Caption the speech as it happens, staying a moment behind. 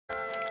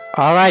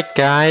Alright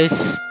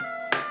guys,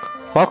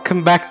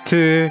 welcome back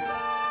to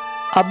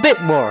a bit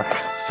more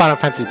Final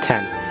Fantasy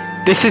X.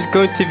 This is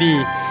going to be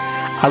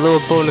a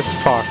little bonus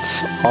part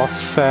of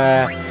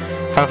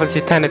Final Fantasy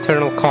X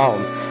Eternal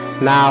Calm.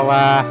 Now,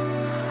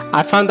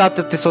 I found out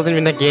that this wasn't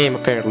even a game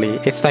apparently.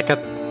 It's like a,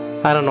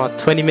 I don't know, a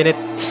 20-minute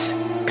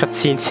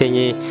cutscene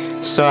thingy.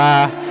 So,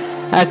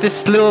 as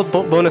this little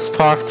bonus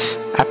part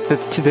at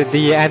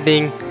the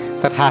ending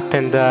that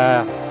happened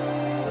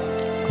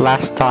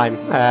last time,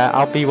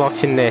 I'll be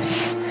watching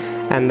this,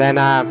 and then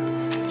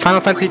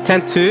Final Fantasy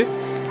X-2.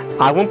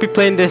 I won't be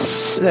playing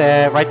this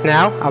right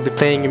now. I'll be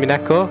playing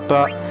Mineko,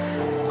 but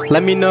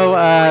let me know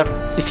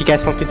if you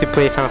guys want me to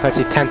play Final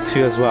Fantasy X-2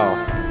 as well.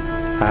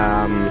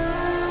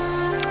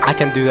 I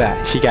can do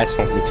that if you guys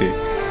want me to,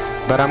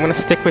 but I'm gonna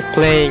stick with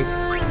playing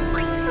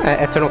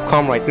Eternal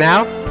Calm right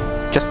now,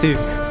 just to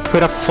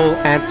put a full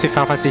end to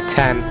Final Fantasy X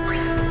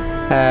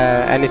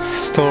and its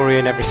story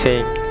and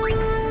everything.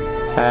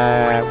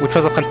 Which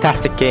was a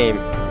fantastic game.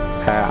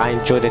 I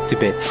enjoyed it to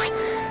bits.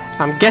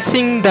 I'm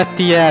guessing that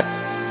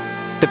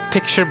the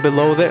picture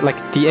below there, like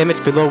the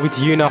image below with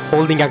Yuna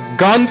holding a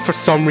gun for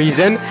some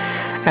reason,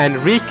 and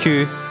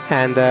Riku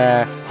and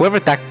whoever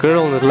that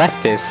girl on the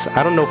left is,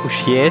 I don't know who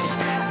she is.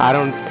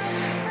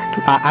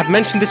 I've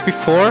mentioned this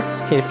before,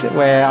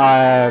 where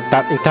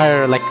that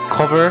entire like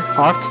cover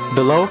art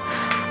below.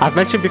 I've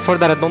mentioned before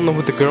that I don't know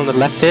who the girl on the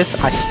left is.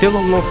 I still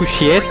don't know who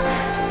she is.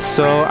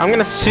 So I'm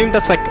gonna assume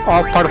that's like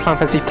all part of Final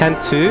Fantasy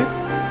X-2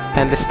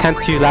 and this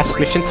X-2 last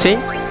mission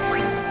thing.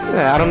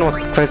 I don't know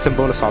what credits and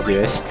bonus audio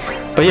is,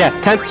 but yeah,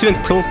 X-2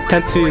 until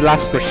X-2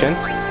 last mission.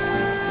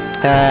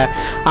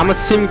 I'm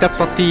assuming that's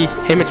what the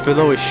image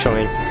below is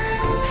showing.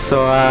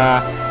 So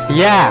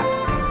yeah,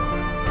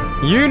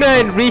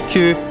 Yuna and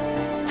Riku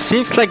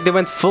seems like they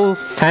went full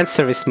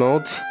fanservice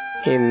mode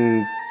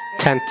in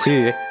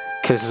X-2,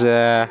 because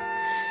I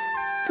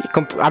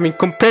mean,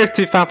 compared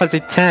to Final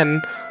Fantasy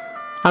X,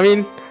 I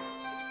mean,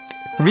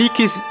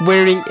 Riku's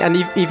wearing an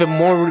even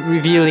more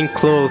revealing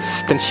clothes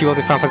than she was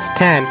in Final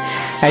Fantasy X,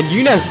 and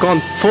Yuna's gone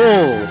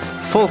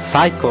full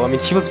psycho. I mean,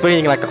 she was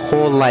wearing like a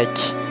whole like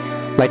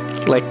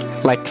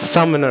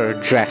summoner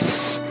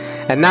dress,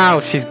 and now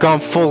she's gone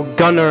full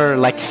gunner,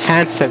 like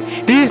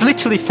fanservice. This is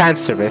literally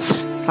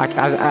fanservice.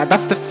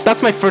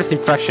 That's my first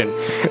impression.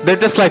 They're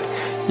just like,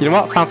 you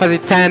know what, Final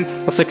Fantasy X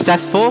was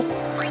successful.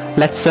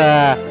 Let's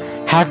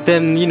have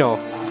them, you know,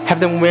 have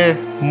them wear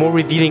more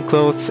revealing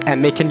clothes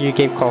and make a new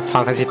game called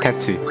Final Fantasy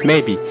X-2.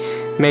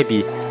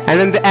 Maybe. And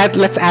then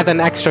let's add an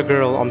extra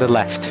girl on the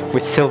left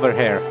with silver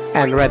hair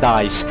and red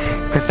eyes,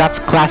 because that's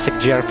classic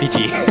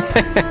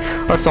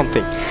JRPG or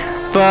something.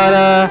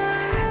 But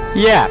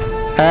yeah,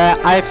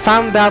 I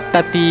found out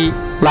that the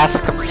last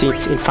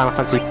cutscenes in Final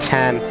Fantasy X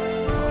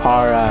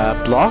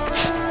are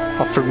blocked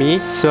for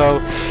me,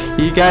 so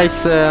you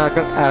guys are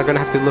gonna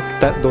have to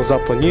look those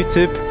up on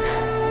YouTube.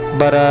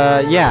 But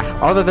yeah,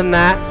 other than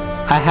that,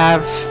 I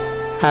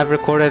have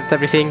recorded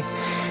everything.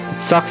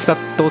 It sucks that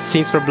those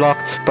scenes were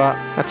blocked, but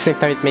at the same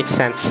time it makes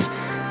sense.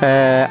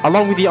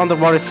 Along with the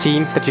underwater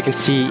scene that you can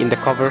see in the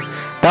cover,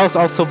 that was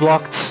also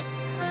blocked,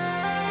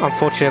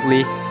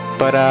 unfortunately.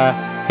 But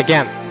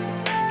again,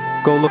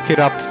 go look it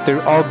up.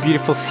 They're all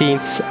beautiful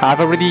scenes.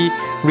 I've already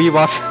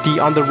rewatched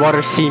the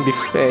underwater scene.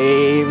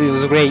 It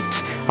was great,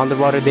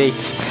 underwater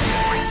dates.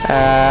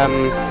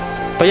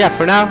 But yeah,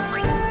 for now,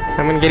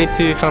 I'm gonna get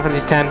into Final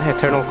Fantasy X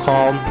Eternal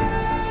Calm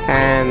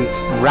and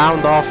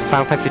round off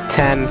Final Fantasy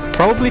X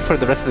probably for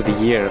the rest of the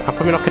year. I'm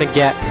probably not gonna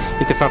get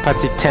into Final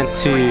Fantasy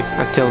X-2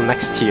 until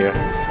next year.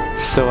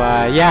 So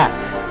yeah,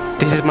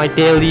 this is my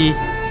daily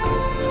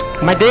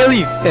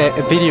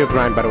video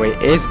grind, by the way,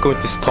 is going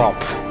to stop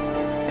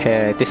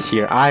this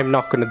year. I'm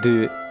not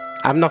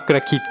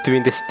gonna keep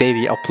doing this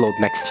daily upload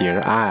next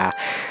year.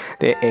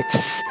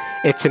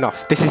 It's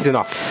enough. This is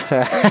enough.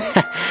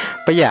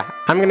 But yeah,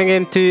 I'm gonna get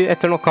into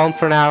Eternal Calm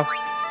for now,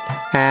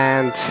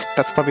 and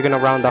that's probably gonna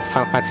round up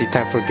Final Fantasy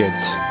X for good.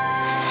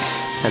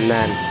 And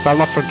then, well,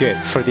 not for good,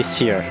 for this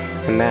year.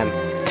 And then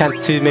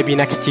X-2 maybe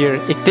next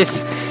year. If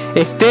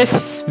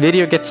this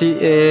video gets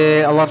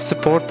a lot of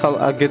support,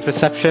 a good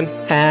reception,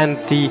 and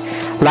the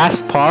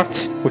last part,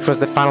 which was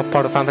the final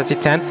part of Final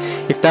Fantasy X,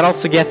 if that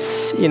also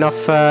gets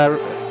enough,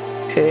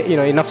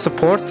 enough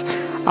support,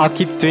 I'll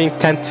keep doing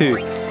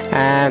X-2.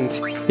 And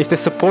if the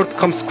support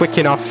comes quick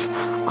enough,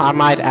 I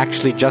might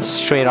actually just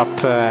straight up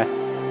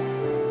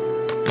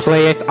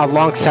play it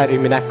alongside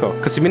Mineko,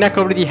 because Mineko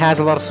already has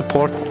a lot of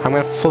support. I'm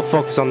gonna full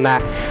focus on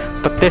that.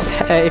 But this,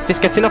 if this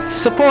gets enough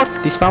support,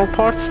 these final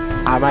parts,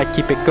 I might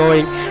keep it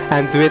going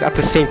and do it at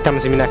the same time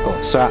as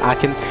Mineko, so I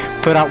can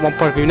put out one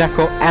part of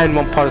Mineko and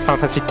one part of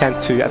Final Fantasy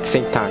X-2 at the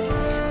same time.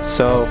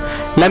 So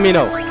let me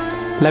know.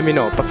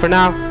 But for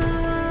now,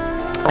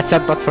 I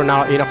said but for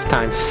now enough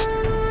times.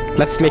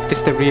 Let's make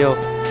this the real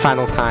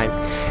final time.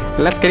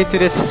 Let's get into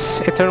this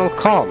Eternal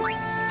Calm.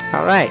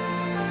 Alright.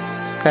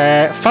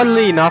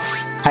 Funnily enough,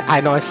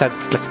 I know I said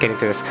let's get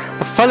into this,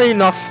 but funnily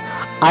enough,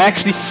 I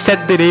actually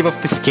said the name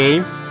of this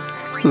game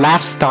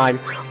last time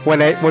when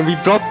we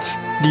brought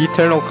the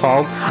Eternal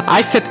Calm.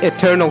 I said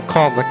Eternal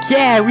Calm, like,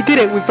 yeah, we did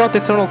it, we brought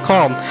the Eternal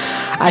Calm.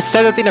 I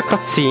said it in a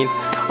cutscene.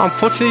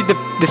 Unfortunately,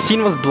 the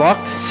scene was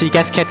blocked, so you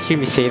guys can't hear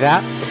me say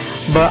that.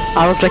 But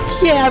I was like,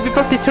 yeah, we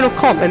brought the Eternal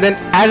Calm. And then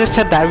as I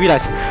said that, I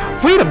realized,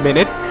 wait a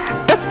minute,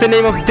 that's the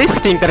name of this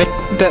thing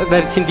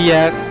that's in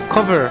the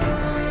cover.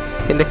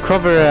 In the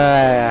cover,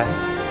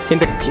 in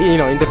the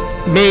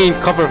main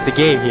cover of the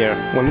game here.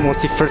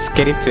 Once you first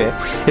get into it,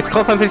 it's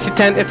called Final Fantasy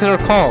X Eternal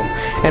Calm.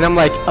 And I'm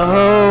like,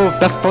 oh,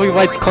 that's probably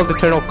why it's called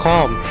Eternal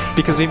Calm,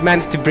 because we've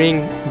managed to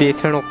bring the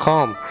Eternal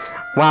Calm.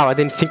 Wow, I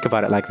didn't think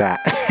about it like that.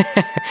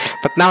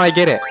 But now I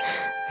get it.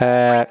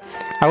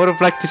 I would have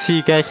liked to see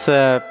you guys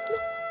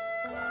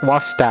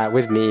watch that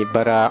with me,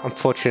 but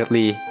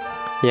unfortunately,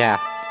 yeah.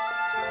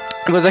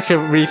 It was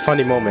actually a really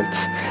funny moment.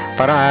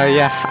 But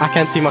yeah, I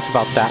can't do much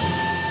about that.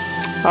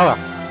 Oh well.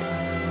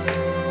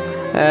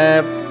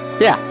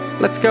 Yeah,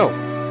 let's go.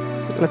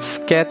 Let's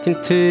get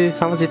into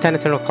Final Fantasy X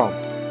Eternal Calm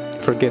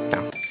for good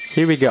now.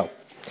 Here we go.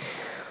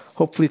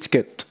 Hopefully it's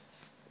good.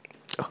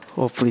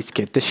 Hopefully it's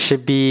good. This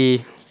should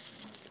be...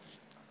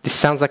 This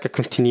sounds like a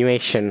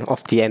continuation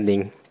of the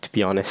ending, to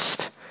be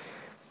honest.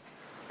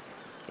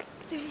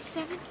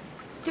 37,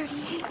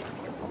 38,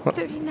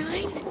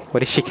 39.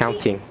 What is she 40,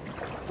 counting?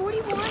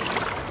 41.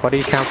 What are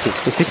you counting?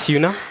 Is this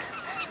Yuna?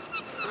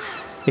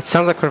 It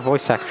sounds like her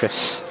voice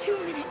actress. 2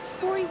 minutes,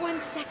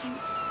 41 seconds.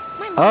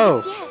 My Oh,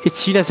 last yet.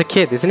 it's Yuna as a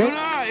kid, isn't it?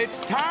 Yuna, it's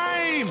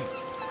time!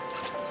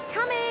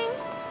 Coming.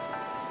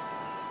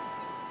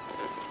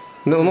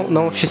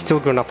 No, she's still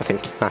grown up, I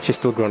think. Nah, she's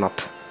still grown up.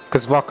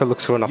 Because Walker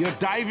looks grown up. You're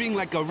diving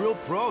like a real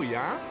pro,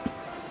 yeah?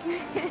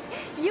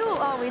 You will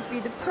always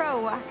be the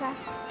pro, Waka.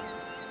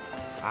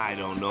 I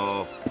don't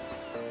know.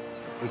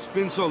 It's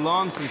been so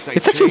long since I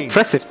It's actually changed.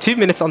 impressive. 2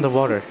 minutes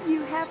underwater.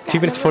 You have 2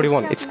 minutes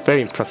 41. It's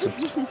very impressive.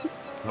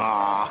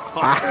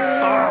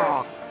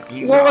 Ah.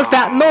 What was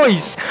that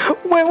noise?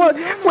 Wait,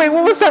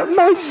 what was that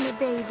noise?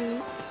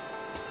 baby.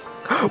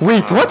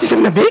 Wait, what? He's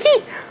having a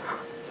baby?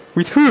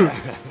 With who?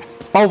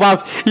 Oh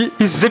wow,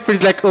 his zipper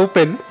is like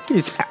open.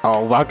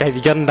 Oh wow, have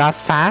you gotten that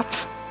fat?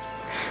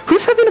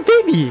 Who's having a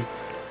baby?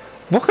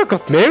 Walker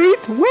got married?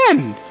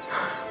 When?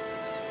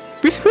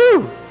 With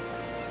who?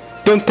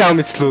 Don't tell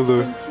me it's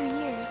Lulu. It's been 2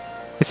 years.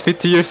 It's been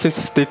 2 years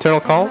since the Eternal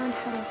I've Call? learned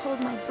how to hold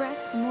my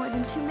breath for more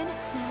than 2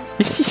 minutes now.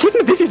 Is he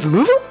having a baby with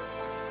Lulu?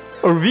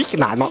 Or Riku?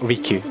 Nah, It not takes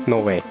Riku. more than No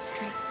way. physical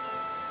strength.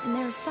 And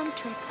there are some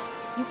tricks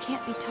you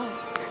can't be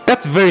taught.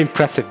 That's very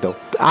impressive though.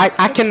 I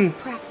It can... took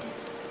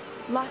practice.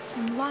 Lots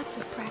and lots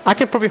of practice. I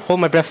can probably hold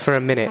my breath for a I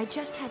minute.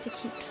 just had to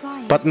keep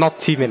trying. But not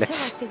 2 until I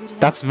minutes. figured it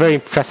That's out. very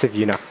impressive,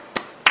 you know.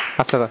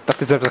 That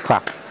deserves a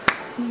clap.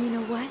 You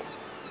know what?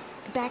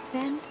 Back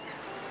then,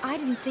 I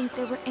didn't think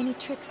there were any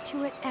tricks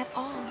to it at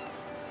all.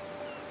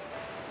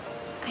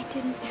 I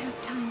didn't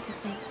have time to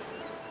think.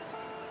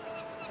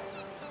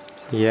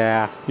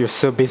 Yeah, you're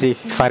so busy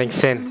fighting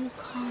sin. Eternal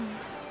calm.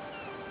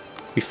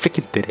 We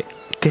freaking did it.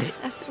 Did it.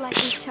 A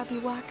slightly chubby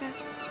Waka.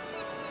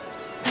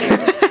 And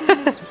 2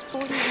 minutes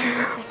 41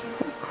 seconds.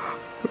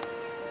 It's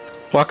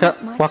not Waka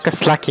much,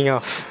 slacking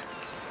off.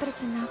 but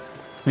it's enough.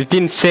 We've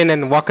been sin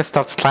and Waka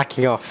starts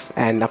slacking off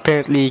and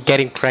apparently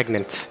getting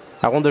pregnant.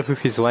 I wonder who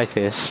his wife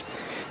is.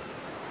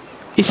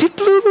 Is it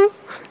Lulu?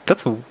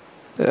 That's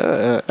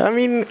I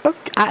mean,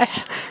 okay,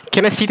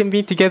 can I see them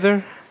being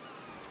together?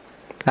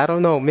 I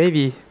don't know,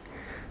 maybe.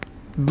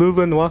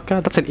 Lulu and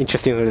Waka, that's an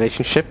interesting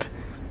relationship.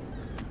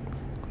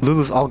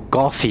 Lulu's all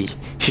gothy.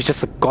 She's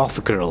just a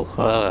goth girl.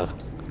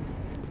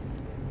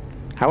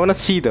 I wanna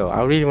see though.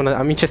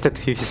 I'm interested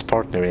who his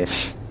partner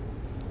is.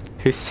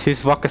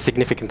 Who's Waka's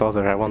significant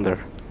other, I wonder.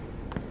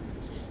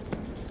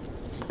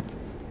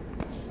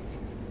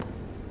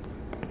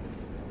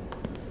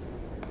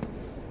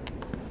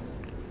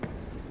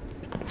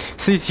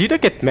 So is Yuda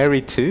get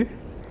married too?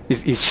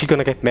 Is she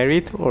gonna get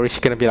married? Or is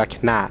she gonna be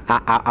like, nah,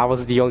 I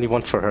was the only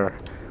one for her.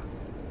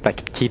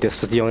 Like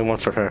Tidus was the only one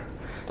for her.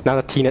 Now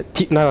that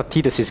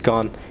Tidus is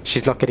gone,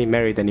 she's not getting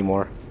married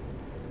anymore.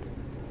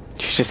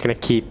 She's just gonna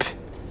keep...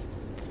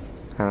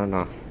 I don't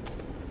know.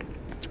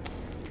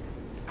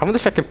 I wonder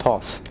if I can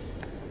pause.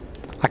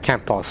 I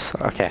can't pause.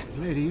 Okay.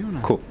 Lady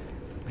Yuna. Cool.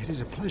 It is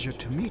a pleasure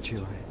to meet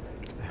you.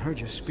 I heard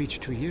your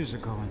speech 2 years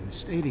ago in the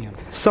stadium.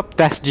 Sup,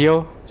 that's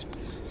Gio.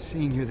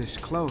 Seeing you this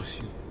close,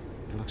 you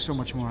look so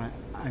much more...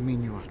 I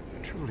mean, you are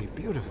truly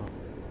beautiful.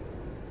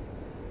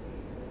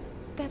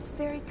 That's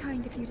very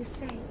kind of you to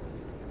say.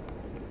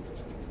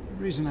 The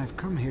reason I've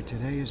come here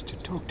today is to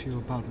talk to you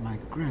about my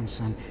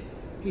grandson.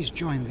 He's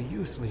joined the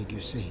youth league,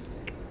 you see.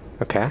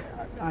 Okay.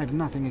 I've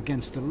nothing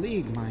against the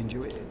league, mind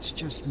you. It's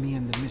just me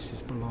and the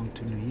missus belong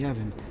to New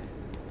Yevon.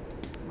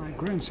 My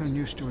grandson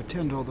used to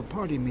attend all the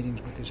party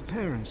meetings with his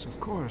parents, of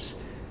course.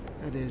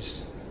 That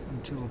is,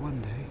 until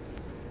one day.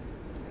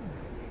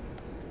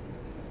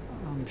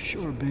 I'm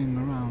sure being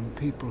around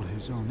people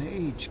his own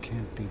age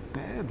can't be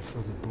bad for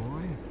the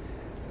boy.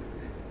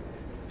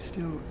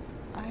 Still,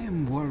 I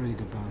am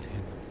worried about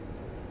him.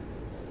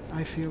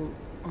 I feel...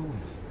 oh,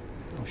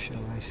 how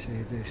shall I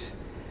say this?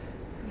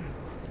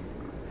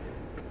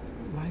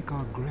 like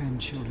our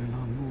grandchildren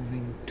are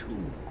moving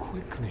too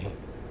quickly.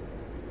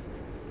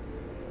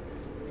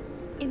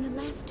 In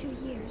the last 2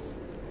 years,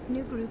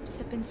 new groups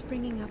have been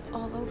springing up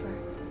all over.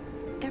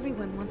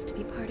 Everyone wants to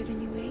be part of a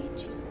new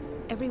age.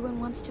 Everyone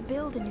wants to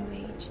build a new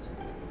age.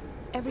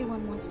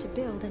 Everyone wants to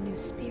build a new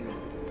Spira.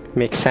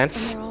 Makes And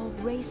sense. they're all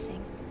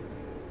racing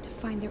to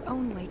find their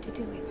own way to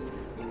do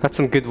it. That's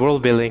some good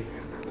world building.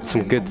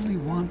 Some good. I only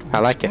want I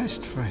like what's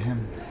it. best for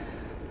him.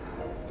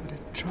 But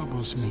it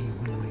troubles me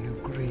when we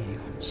agree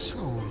on so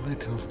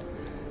little.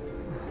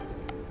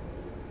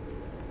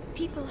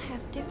 People have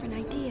different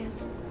ideas,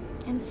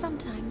 and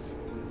sometimes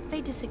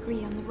they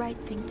disagree on the right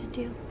thing to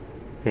do.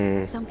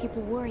 Some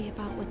people worry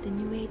about what the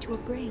new age will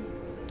bring.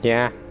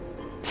 Yeah.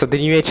 So the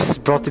new age has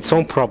brought its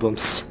own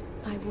problems.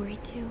 I worry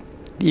too.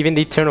 Even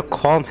the eternal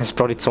calm has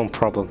brought its own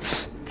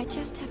problems. I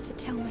just have to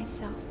tell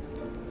myself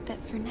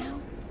that for now,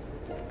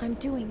 I'm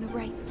doing the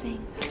right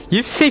thing.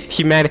 You've saved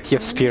humanity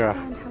of I Spira.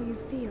 understand how you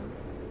feel.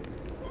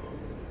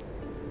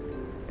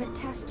 But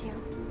Tastio,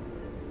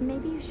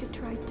 maybe you should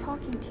try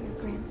talking to your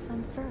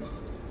grandson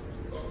first.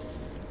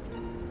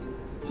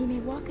 He may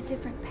walk a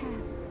different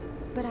path,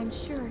 but I'm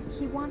sure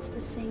he wants the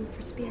same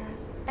for Spira,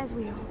 as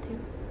we all do.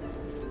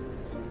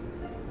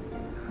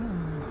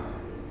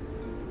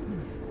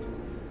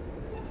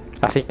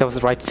 I think that was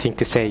the right thing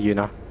to say,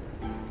 Yuna.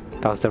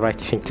 That was the right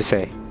thing to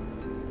say.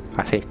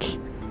 I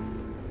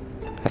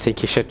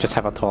think you should just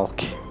have a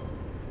talk.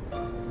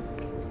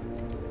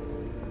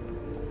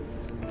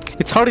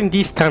 It's hard in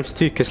these times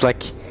too, cause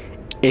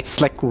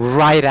it's like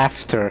right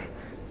after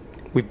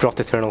we brought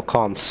Eternal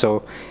Calm,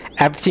 so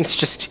everything's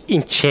just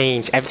in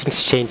change.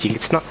 Everything's changing.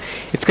 It's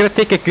gonna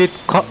take a good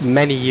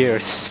many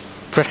years,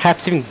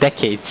 perhaps even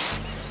decades,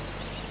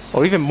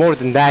 or even more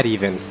than that,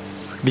 even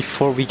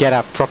before we get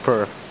a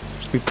proper.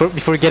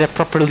 Before we get a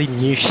properly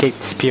new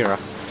shaped Spira.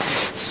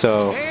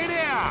 So Hey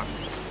there!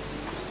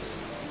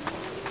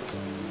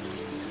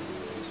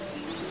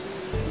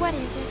 What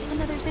is it?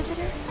 Another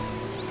visitor?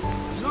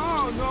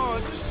 No,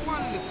 I just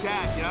wanted to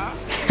chat, yeah?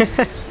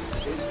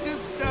 It's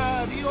just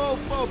the old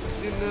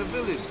folks in the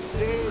village.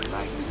 They'd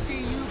like to see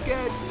you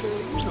get,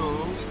 you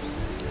know.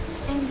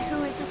 And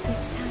who is it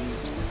this time?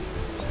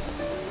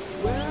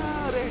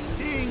 Well, they're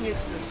saying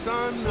it's the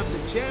son of the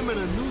chairman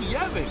of New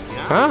Yevon,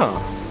 yeah?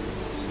 oh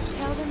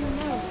Tell them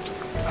no.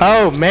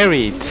 oh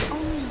married. He will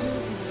only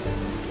use me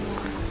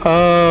after all.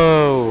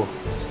 Oh,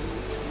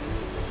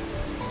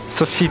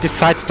 so she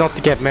decides not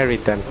to get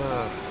married then.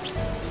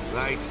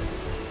 Right.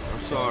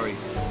 I'm sorry.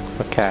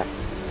 Okay.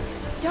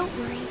 Don't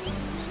worry.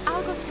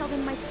 I'll go tell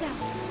them myself.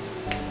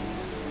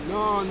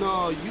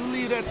 No, you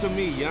leave that to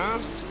me, yeah?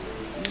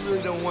 You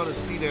really don't want to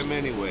see them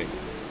anyway.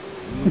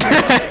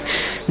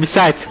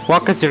 Besides,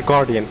 Waka's your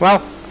guardian.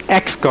 Well,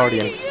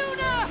 ex-guardian.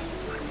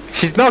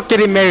 She's not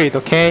getting married,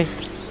 okay?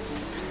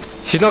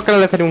 She's not gonna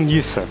let anyone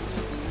use her.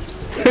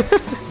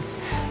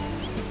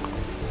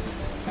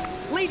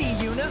 Lady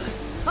Yuna,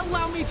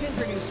 allow me to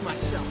introduce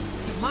myself.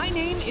 My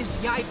name is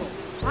Yaibel.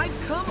 I've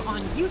come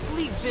on Youth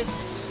League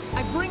business.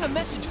 I bring a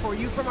message for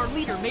you from our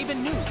leader,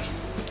 Maven Nuge.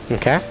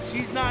 Okay.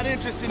 She's not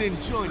interested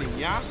in joining,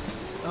 yeah?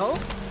 Oh?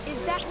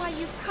 Is that why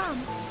you've come?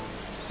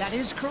 That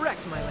is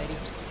correct, my lady.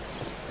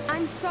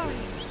 I'm sorry,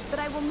 but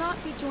I will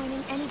not be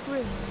joining any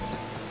group.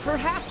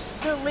 Perhaps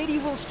the lady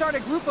will start a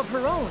group of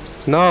her own.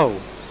 No.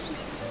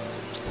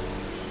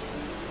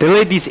 The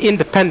lady's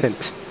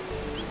independent.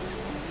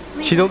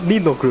 She don't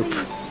need no group.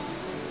 Please.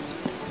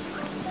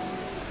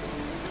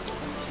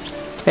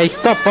 Hey,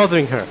 stop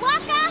bothering her.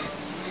 Waka!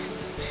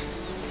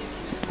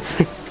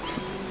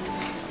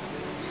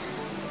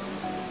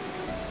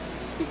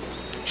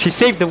 She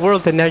saved the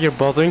world and now you're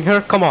bothering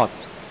her? Come on.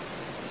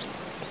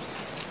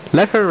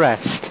 Let her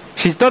rest.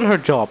 She's done her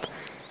job.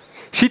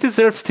 She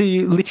deserves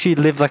to literally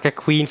live like a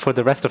queen for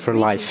the rest of her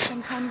Rita life.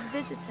 sometimes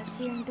visits us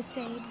here in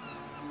Besaid.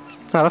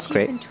 Oh, that's She's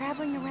great. been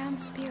traveling around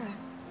Spira,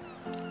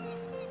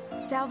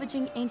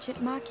 salvaging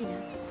ancient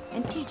machina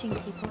and teaching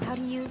people how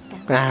to use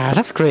them. Ah,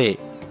 that's great.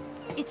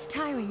 It's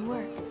tiring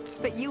work,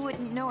 but you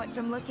wouldn't know it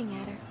from looking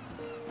at her.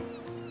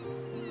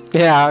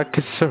 Yeah,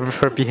 because of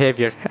her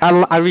behavior.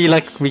 I really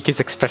like Riku's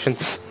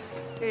expressions.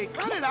 Hey,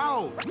 cut it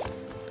out!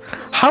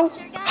 How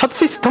does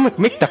his stomach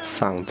make that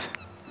sound?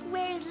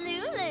 Where's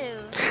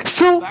Lulu?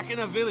 So, Back in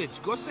the village.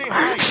 Go say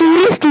hi. she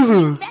is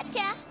Lulu.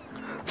 Betcha.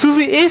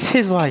 Lulu is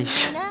his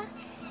wife.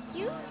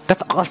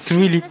 That's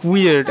really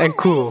weird and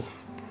cool.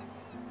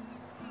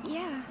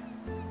 Yeah,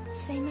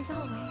 same as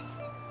always.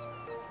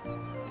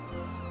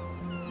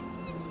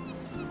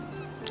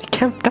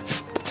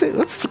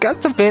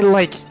 That's a bit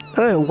like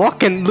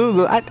walking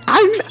Lulu.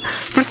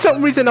 For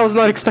some reason I was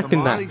not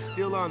expecting that. Kamali's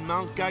still on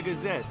Mount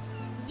Gagazet.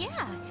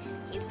 Yeah,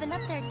 he's been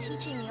up there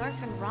teaching the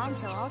orphan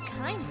Ronzo all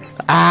kinds of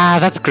stuff. Ah,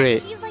 that's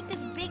great. He's like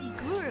this big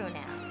guru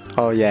now.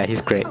 Oh yeah,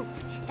 he's great. Oh,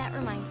 that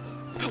reminds me.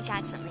 I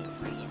got something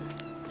for you.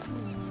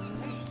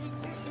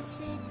 Where is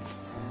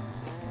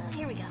it?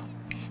 Here we go.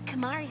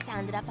 Kamari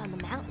found it up on the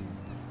mountain.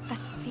 A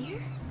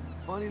sphere?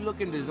 Funny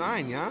looking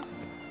design, yeah?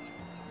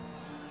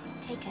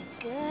 Take a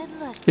good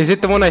look. Is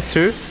it the one I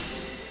threw?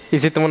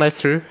 Is it the one I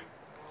threw?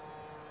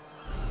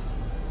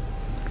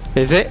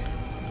 Is it?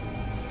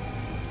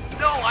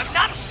 No, I'm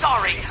not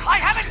sorry. I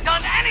haven't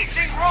done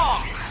anything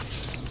wrong.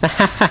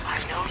 I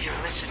know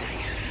you're listening.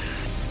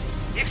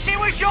 If she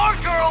was your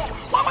girl,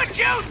 what would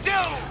you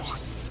do?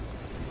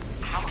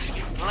 How can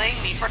you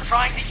blame me for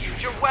trying to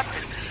use your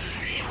weapon?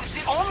 It was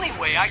the only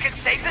way I could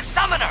save the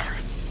summoner.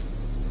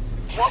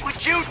 What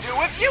would you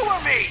do if you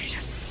were me?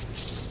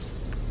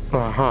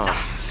 Uh-huh.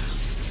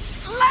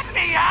 Let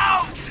me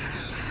out!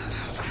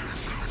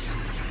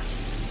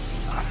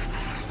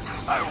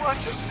 I want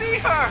to see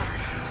her!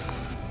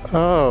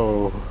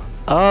 Oh.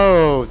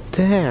 Oh,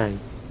 damn.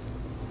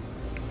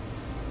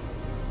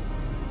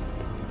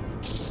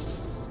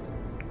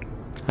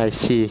 I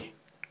see.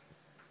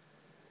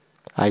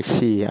 I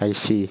see, I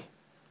see.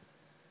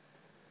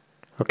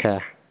 Okay.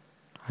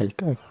 It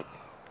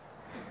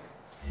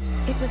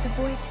was a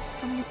voice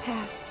from the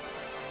past.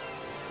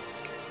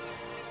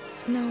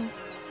 No,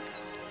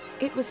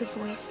 it was a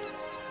voice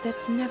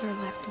that's never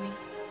left me.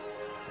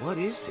 What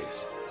is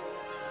this?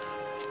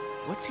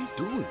 What's he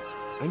doing?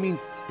 I mean,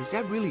 is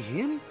that really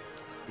him?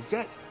 Is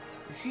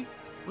he,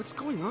 what's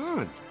going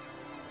on?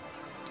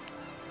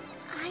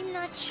 I'm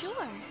not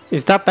sure.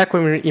 Is that back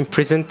when we were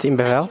imprisoned in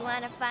But Bell? you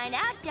want to find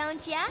out,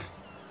 don't ya?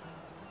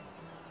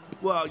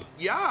 Well,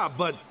 yeah,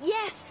 but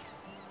Yes.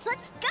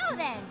 Let's go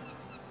then.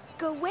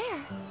 Go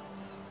where?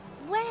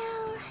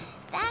 Well,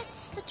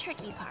 that's the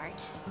tricky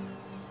part.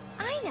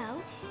 I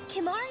know.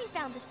 Kimari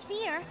found the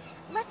sphere.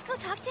 Let's go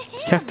talk to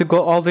him. You have to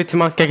go all the way to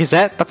Mount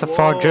Gagazet? That's a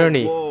far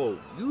journey. Whoa,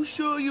 you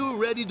sure you're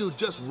ready to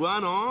just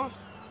run off?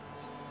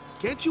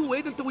 Can't you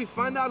wait until we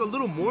find out a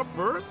little more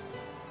first?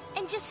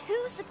 And just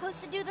who's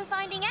supposed to do the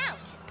finding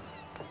out?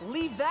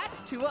 Leave that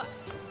to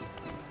us.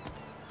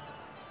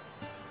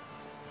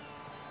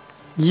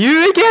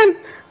 You again?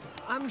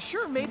 I'm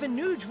sure Maven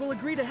Nuge will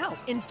agree to help.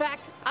 In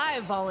fact, I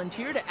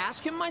volunteer to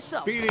ask him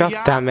myself. Peter, God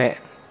yeah? damn it.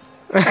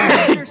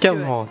 Understood.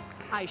 Come on.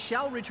 I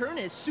shall return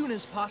as soon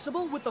as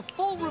possible with a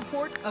full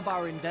report of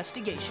our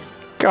investigation.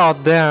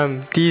 God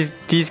damn.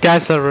 These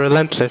guys are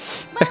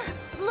relentless. Well,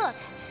 look,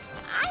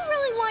 I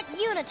really want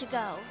Yuna to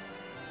go.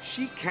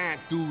 She can't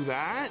do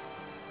that.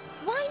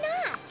 Why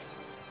not?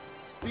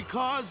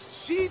 Because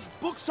she's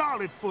book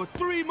solid for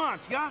 3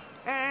 months, yeah?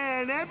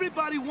 And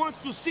everybody wants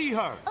to see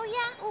her. Oh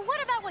yeah? Well,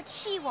 what about what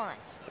she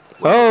wants?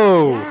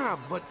 Oh. Yeah,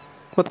 but...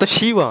 What does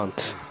she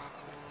want?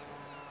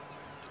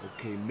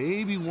 Okay,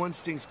 maybe once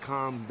things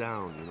calm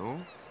down, you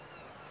know?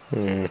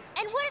 And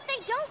what if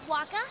they don't,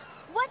 Waka?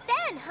 What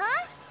then,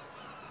 huh?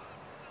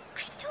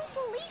 I don't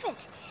believe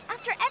it.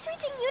 After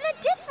everything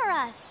Yuna did for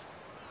us.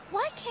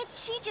 Why can't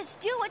she just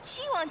do what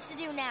she wants to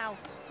do now?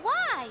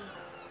 Why?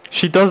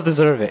 She does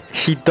deserve it.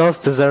 She does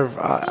deserve You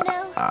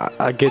know,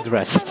 a good every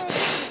rest. time I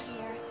came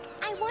here,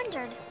 I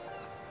wondered,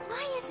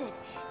 why is it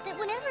that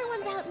when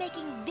everyone's out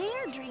making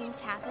their dreams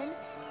happen,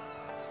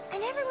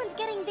 and everyone's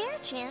getting their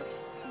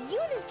chance,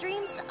 Yuna's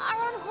dreams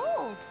are on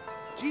hold?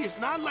 Gee, it's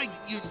not like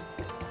you...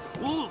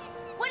 Well,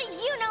 What do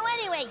you know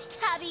anyway,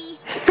 Tubby?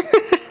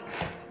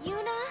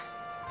 Yuna?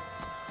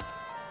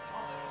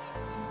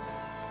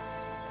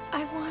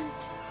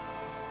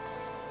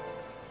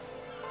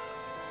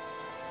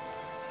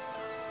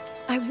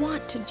 I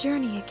want to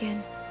journey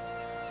again.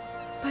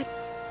 But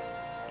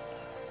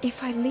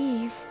if I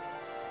leave,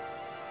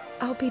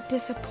 I'll be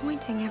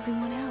disappointing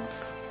everyone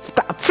else.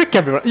 Frick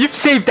everyone. You've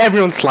saved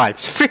everyone's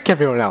lives. Frick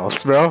everyone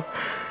else, bro.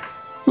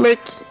 Like,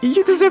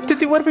 you deserve to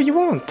do whatever you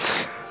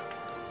want.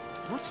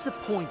 What's the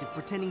point of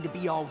pretending to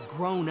be all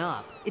grown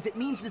up if it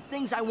means the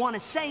things I want to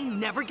say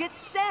never get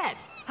said?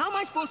 How am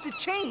I supposed to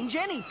change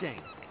anything?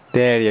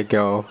 There you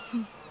go.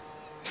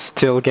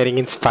 Still getting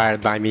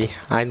inspired by me.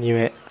 I knew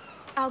it.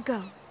 I'll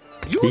go.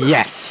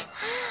 Yes.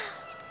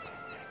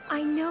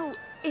 I know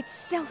it's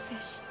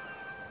selfish,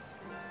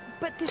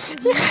 but this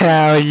is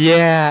Hell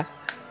yeah.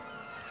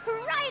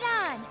 Right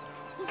on!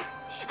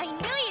 I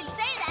knew you'd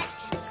say that,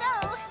 so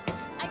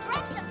I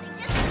brought something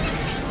just for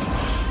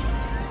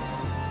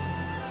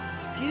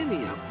you. Give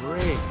me a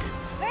break.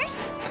 First,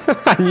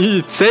 I knew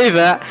you'd say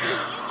that.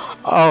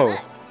 Oh.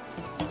 look,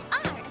 you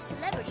are a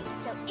celebrity,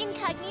 so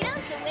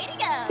incognito's the way to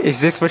go.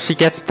 Is this where she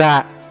gets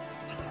that?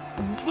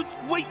 Look,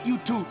 wait, you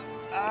two.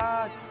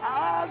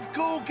 I'll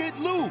go get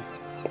Lou.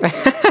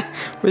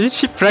 Is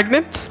she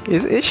pregnant?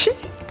 Is she?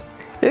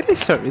 It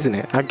is her, isn't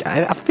it?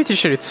 I'm pretty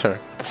sure it's her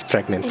that's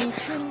pregnant. an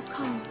eternal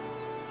calm.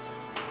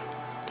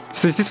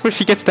 So is this where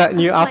she gets that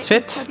new a slightly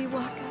outfit? chubby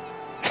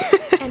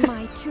Waka, and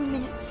my 2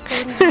 minutes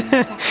 41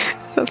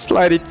 seconds. A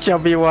slightly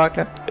chubby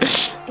Waka.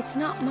 It's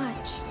not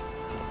much,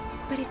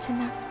 but it's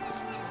enough.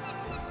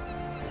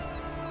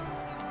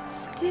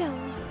 Still,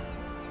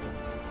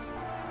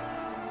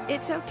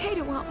 it's okay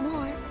to want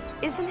more,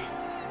 isn't it?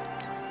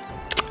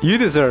 You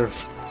deserve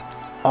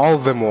all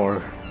the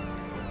more,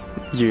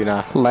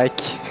 Yuna. Like,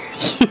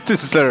 you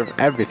deserve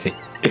everything.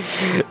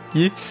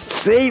 You've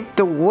saved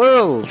the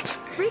world.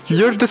 Riku,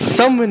 You're the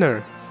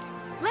summoner.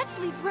 Let's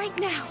leave right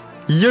now.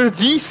 You're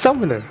the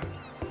summoner.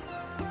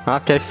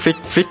 Okay,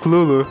 freak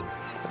Lulu.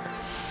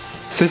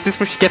 So is this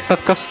where she gets that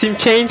costume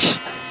change?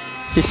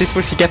 Is this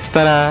where she gets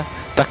that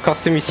that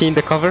costume you see in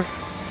the cover?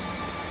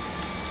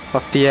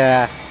 of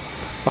the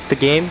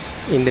game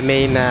in the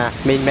main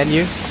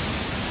menu?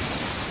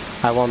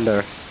 I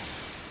wonder.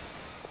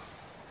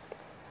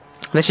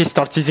 And then she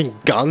starts using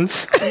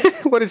guns.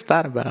 What is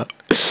that about?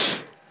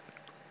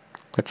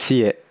 Let's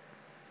see it.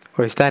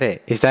 Or is that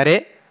it? Is that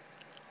it?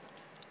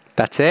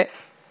 That's it?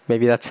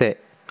 Maybe that's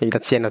it. Maybe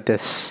that's the end of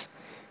this.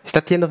 Is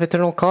that the end of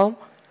Eternal Calm?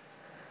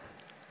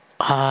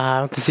 I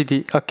want to see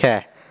the...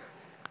 Okay.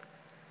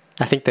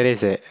 I think that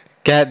is it.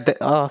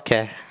 Oh,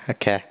 okay.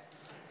 Okay.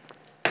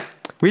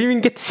 We didn't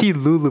even get to see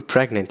Lulu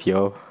pregnant,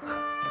 yo.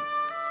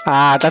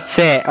 That's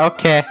it.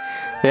 Okay.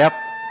 Yep.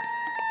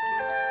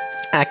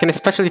 I can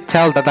especially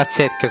tell that that's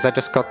it because I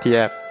just got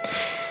the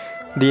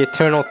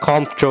Eternal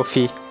Calm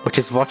trophy, which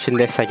is watching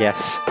this, I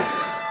guess.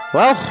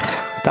 Well,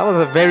 that was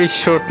a very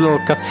short little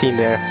cutscene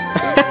there.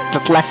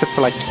 That lasted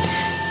for like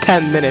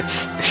 10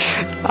 minutes.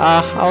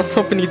 I was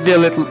hoping it'd be a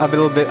little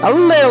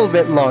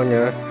bit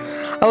longer.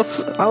 I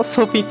was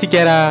hoping to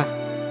get a...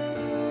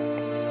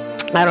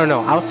 I don't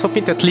know. I was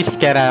hoping to at least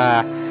get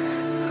a...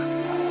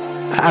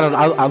 I don't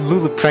know, a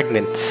Lulu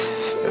pregnant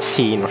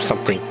scene or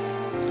something.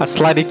 A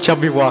slightly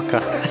chubby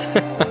Waka.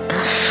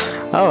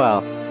 Oh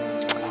well.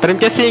 But I'm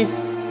guessing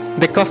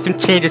the costume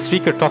changes we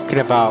are talking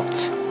about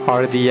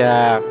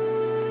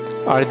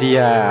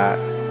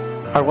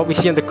are what we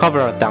see on the cover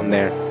art down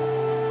there,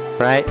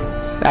 right?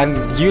 And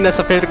Yuna's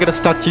apparently gonna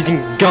start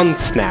using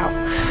guns now.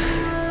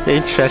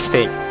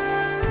 Interesting.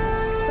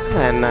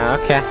 And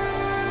okay,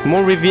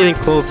 more revealing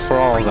clothes for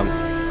all of them,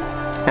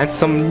 and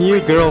some new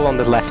girl on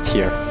the left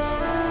here.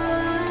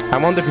 I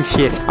wonder who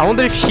she is. I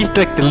wonder if she's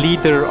like the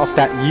leader of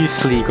that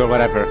youth league or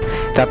whatever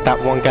that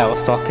one guy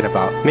was talking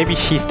about. Maybe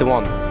she's the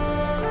one.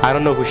 I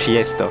don't know who she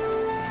is though.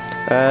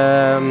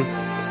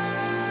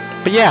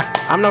 But yeah,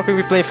 I'm not going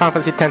to be playing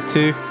Final Fantasy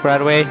X-2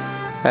 right away.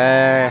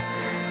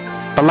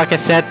 But like I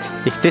said,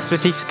 if this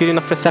receives good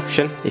enough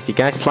reception, if you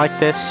guys like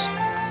this,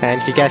 and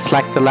if you guys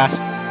like the last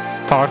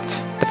part,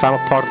 the final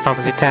part of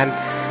Final Fantasy X,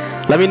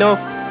 let me know.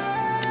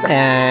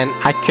 And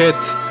I could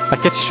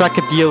strike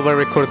a deal where I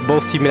record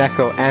both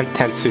Yumineko and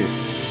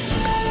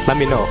X-2. Let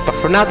me know. But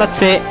for now,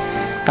 that's it.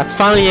 That's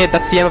finally it.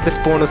 That's the end of this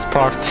bonus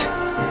part.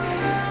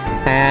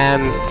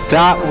 And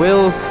that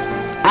will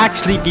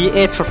actually be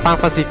it for Final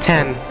Fantasy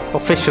X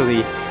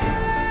officially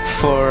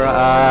for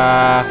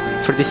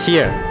this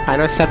year. I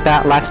know I said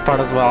that last part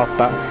as well,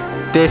 but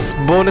this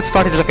bonus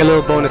part is like a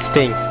little bonus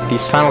thing.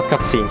 These final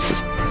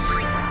cutscenes.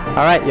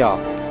 Alright, y'all.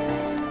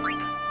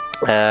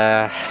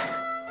 I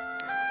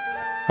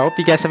hope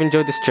you guys have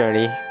enjoyed this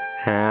journey.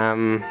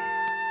 And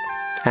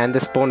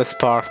this bonus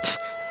part.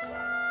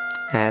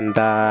 And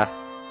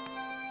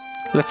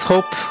let's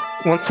hope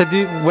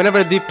whenever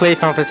I do play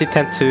Final Fantasy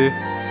X-2,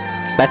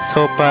 let's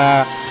hope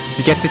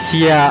we get to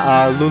see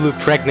a Lulu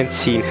pregnant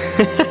scene.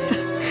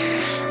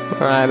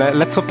 Alright,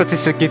 let's hope that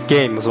this is a good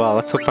game as well.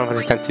 Let's hope Final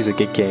Fantasy X-2 is a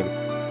good game.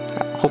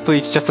 Hopefully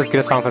it's just as good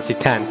as Final Fantasy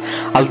X.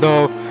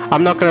 Although,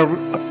 I'm not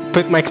gonna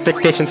put my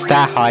expectations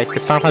that high,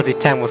 because Final Fantasy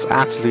X was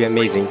absolutely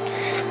amazing.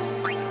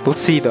 We'll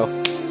see though.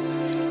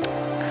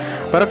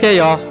 But okay,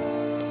 y'all.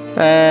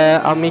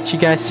 I'll meet you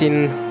guys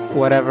in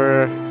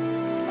whatever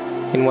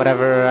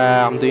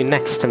I'm doing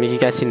next. I'll meet you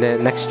guys in the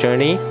next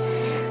journey.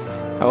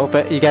 I hope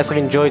you guys have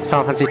enjoyed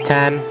Final Fantasy X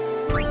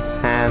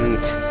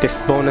and this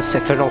bonus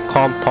Eternal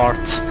Calm part.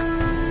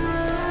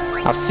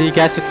 I'll see you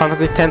guys with Final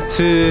Fantasy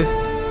X-2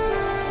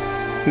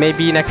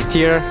 maybe next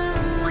year,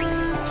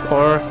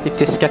 or if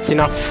this gets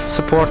enough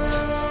support,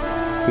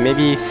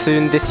 maybe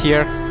soon this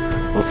year.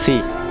 We'll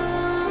see.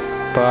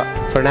 But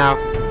for now,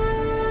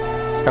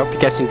 I hope you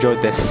guys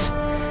enjoyed this.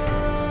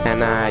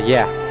 And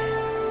yeah,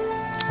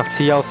 I'll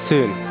see y'all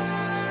soon.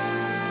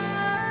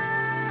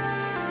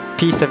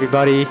 Peace,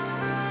 everybody.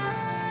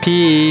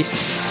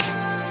 Peace.